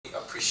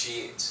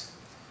appreciate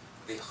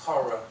the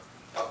horror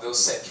of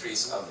those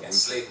centuries of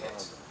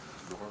enslavement.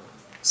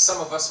 Some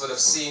of us would have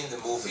seen the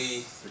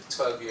movie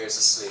 12 Years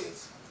a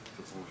Slave.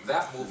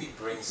 That movie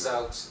brings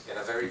out in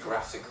a very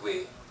graphic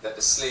way that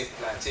the slave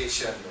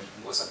plantation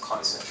was a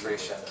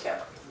concentration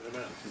camp.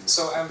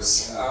 So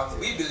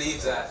we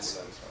believe that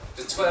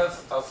the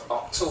 12th of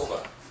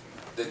October,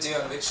 the day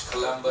on which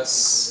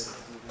Columbus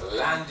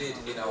landed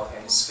in our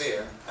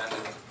hemisphere,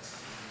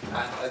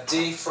 and a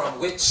day from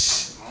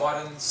which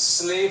modern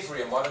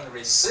slavery and modern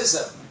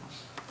racism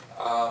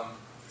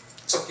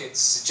took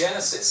its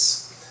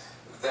genesis,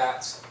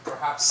 that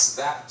perhaps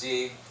that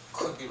day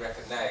could be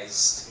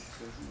recognized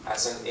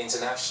as an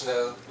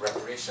International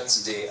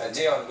Reparations Day, a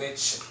day on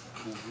which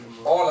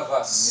all of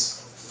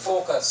us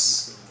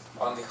focus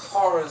on the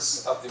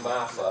horrors of the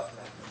Maafa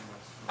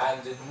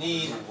and the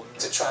need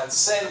to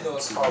transcend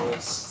those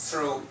horrors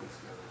through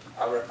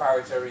a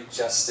reparatory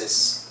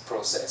justice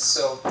process.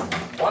 So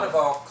one of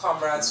our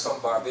comrades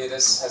from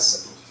Barbados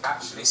has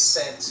actually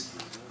sent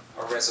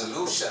a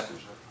resolution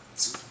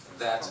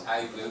that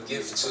I will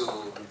give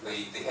to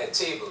the head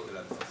table,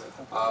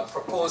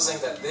 proposing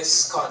that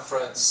this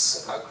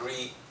conference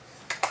agree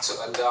to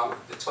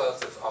adopt the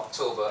 12th of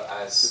October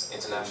as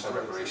International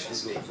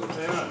Reparations Day.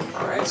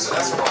 All right, so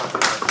that's one.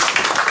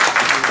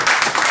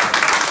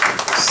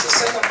 The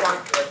second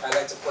point that I'd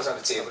like to put on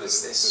the table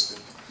is this.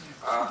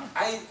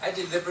 I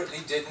deliberately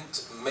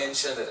didn't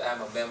mention that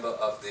I'm a member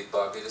of the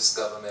Barbados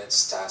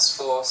government's task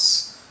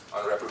force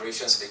on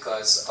reparations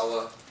because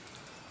our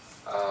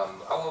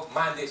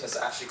mandate has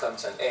actually come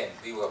to an end.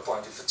 We were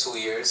appointed for 2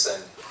 years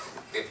and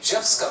they've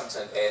just come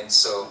to an end,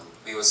 so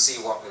we will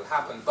see what will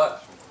happen.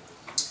 But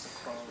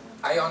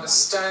I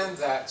understand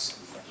that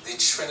the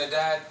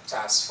Trinidad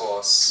task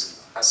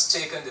force has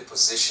taken the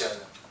position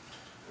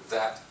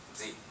that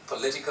the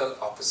political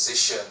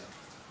opposition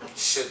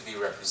should be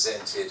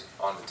represented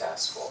on the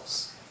task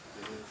force.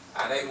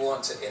 And I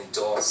want to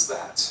endorse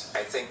that.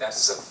 I think that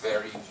is a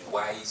very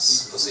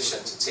wise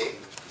position to take.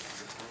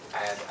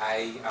 And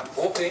I am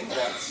hoping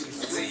that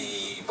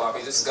the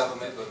Barbados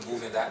government will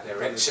move in that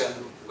direction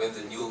when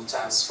the new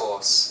task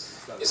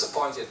force is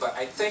appointed. But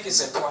I think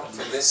it's important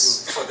for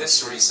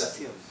this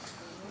reason.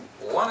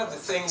 One of the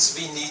things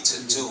we need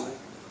to do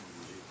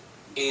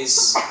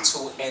is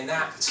to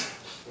enact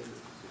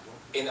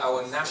in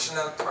our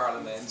national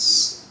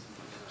parliaments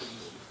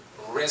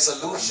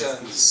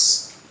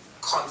resolutions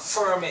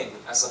confirming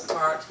as a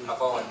part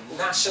of our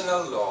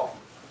national law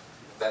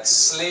that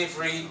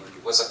slavery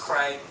was a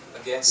crime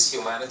against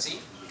humanity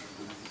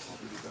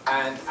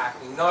and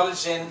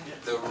acknowledging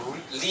the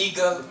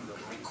legal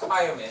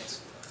requirement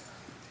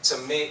to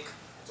make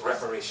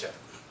reparation.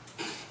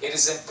 It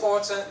is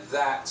important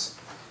that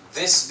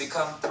this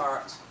become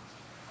part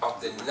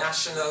of the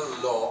national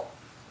law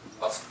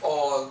of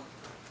all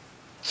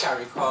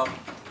CARICOM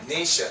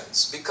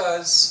nations,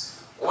 because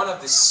one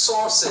of the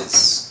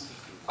sources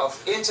of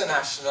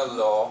international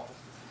law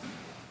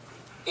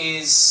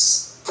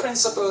is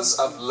principles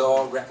of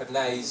law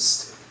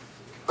recognized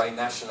by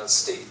national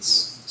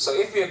states. So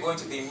if we are going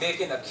to be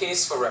making a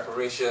case for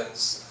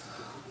reparations,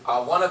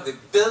 one of the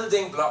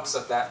building blocks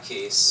of that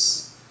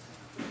case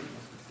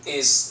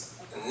is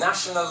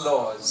national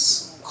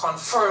laws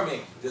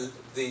confirming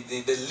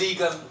the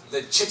legal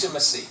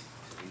legitimacy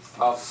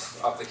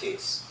of the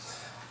case.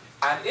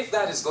 And if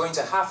that is going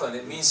to happen,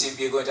 it means if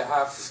you're going to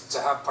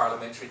have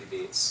parliamentary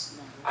debates.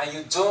 And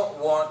you don't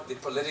want the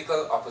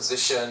political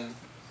opposition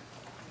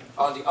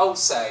on the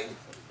outside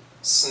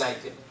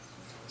sniping.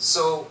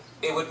 So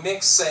it would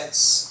make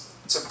sense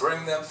to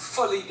bring them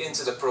fully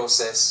into the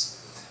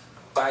process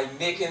by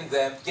giving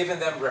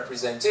them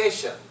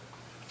representation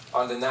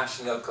on the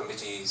national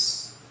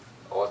committees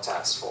or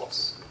task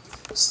force.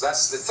 So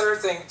that's the third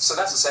thing. So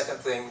that's the second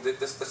thing.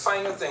 The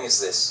final thing is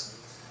this.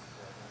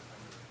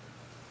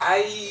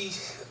 I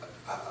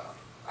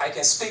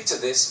can speak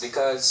to this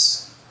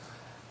because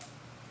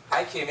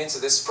I came into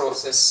this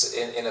process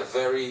in a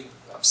very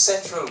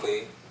central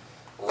way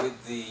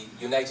with the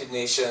United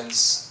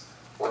Nations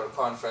World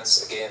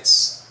Conference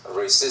Against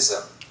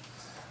Racism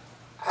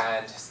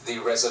and the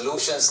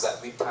resolutions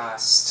that we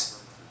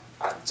passed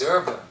at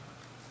Durban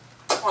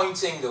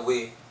pointing the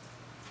way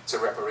to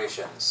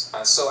reparations.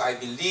 And so I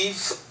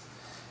believe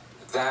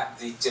that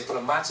the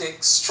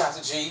diplomatic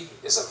strategy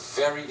is a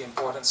very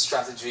important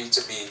strategy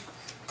to be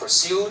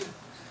pursued,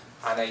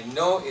 and I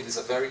know it is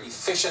a very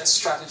efficient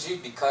strategy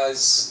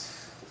because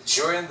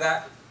during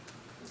that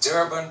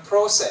Durban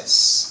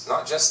process,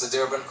 not just the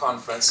Durban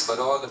conference, but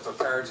all the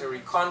preparatory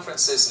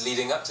conferences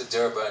leading up to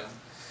Durban,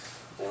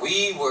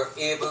 we were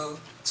able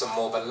to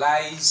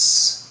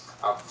mobilize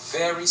a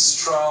very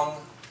strong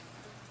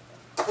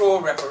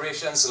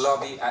pro-reparations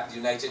lobby at the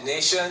United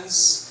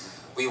Nations.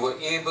 We were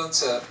able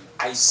to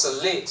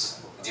isolate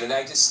the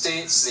United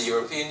States, the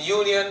European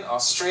Union,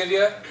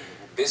 Australia,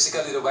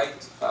 basically the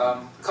white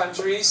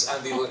countries,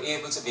 and we were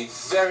able to be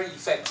very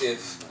effective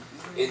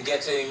in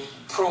getting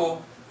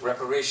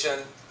pro-reparation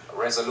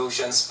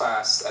resolutions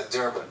passed at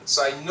Durban.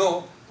 So I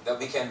know that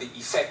we can be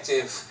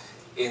effective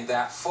in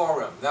that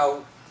forum.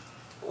 Now,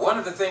 one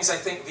of the things I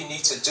think we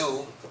need to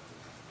do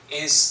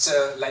is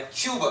to, like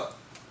Cuba,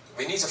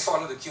 we need to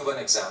follow the Cuban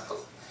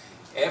example.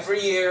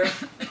 Every year,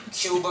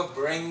 Cuba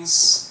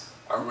brings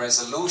a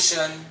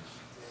resolution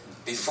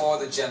before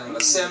the General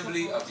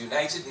Assembly of the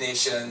United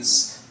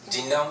Nations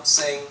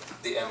denouncing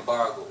the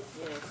embargo.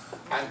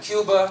 And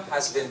Cuba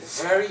has been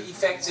very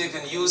effective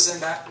in using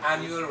that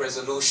annual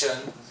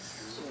resolution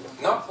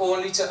not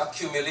only to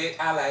accumulate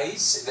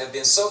allies. They've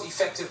been so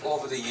effective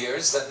over the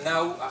years that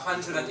now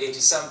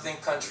 180-something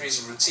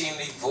countries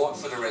routinely vote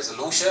for the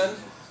resolution,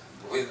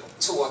 with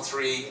 2 or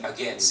 3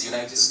 against, the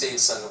United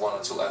States and 1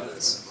 or 2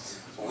 others.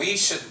 We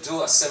should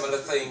do a similar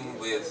thing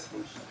with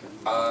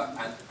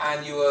an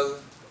annual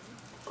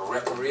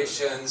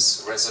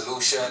reparations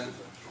resolution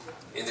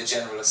in the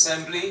General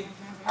Assembly.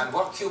 And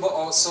what Cuba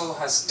also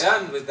has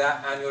done with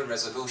that annual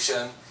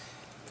resolution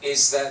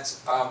is that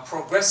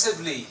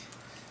progressively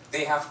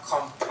they have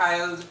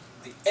compiled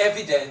the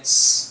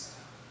evidence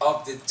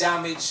of the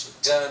damage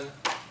done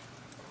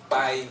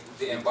by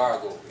the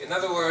embargo. In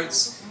other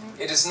words,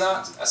 it is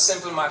not a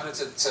simple matter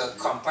to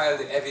compile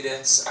the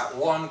evidence at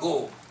one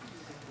go,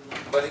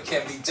 but it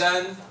can be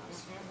done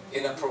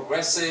in a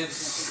progressive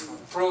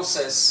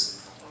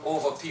process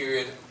over a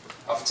period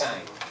of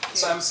time.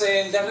 So I'm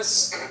saying let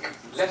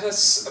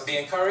us be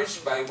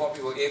encouraged by what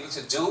we were able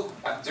to do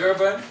at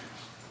Durban,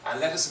 and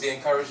let us be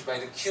encouraged by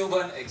the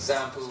Cuban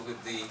example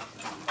with the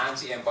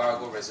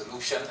anti-embargo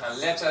resolution, and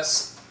let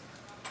us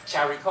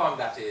carry on,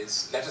 that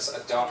is, let us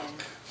adopt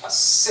a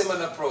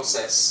similar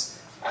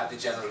process at the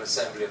General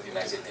Assembly of the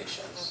United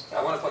Nations.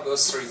 I want to put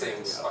those 3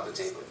 things on the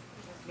table.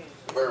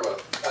 Very well.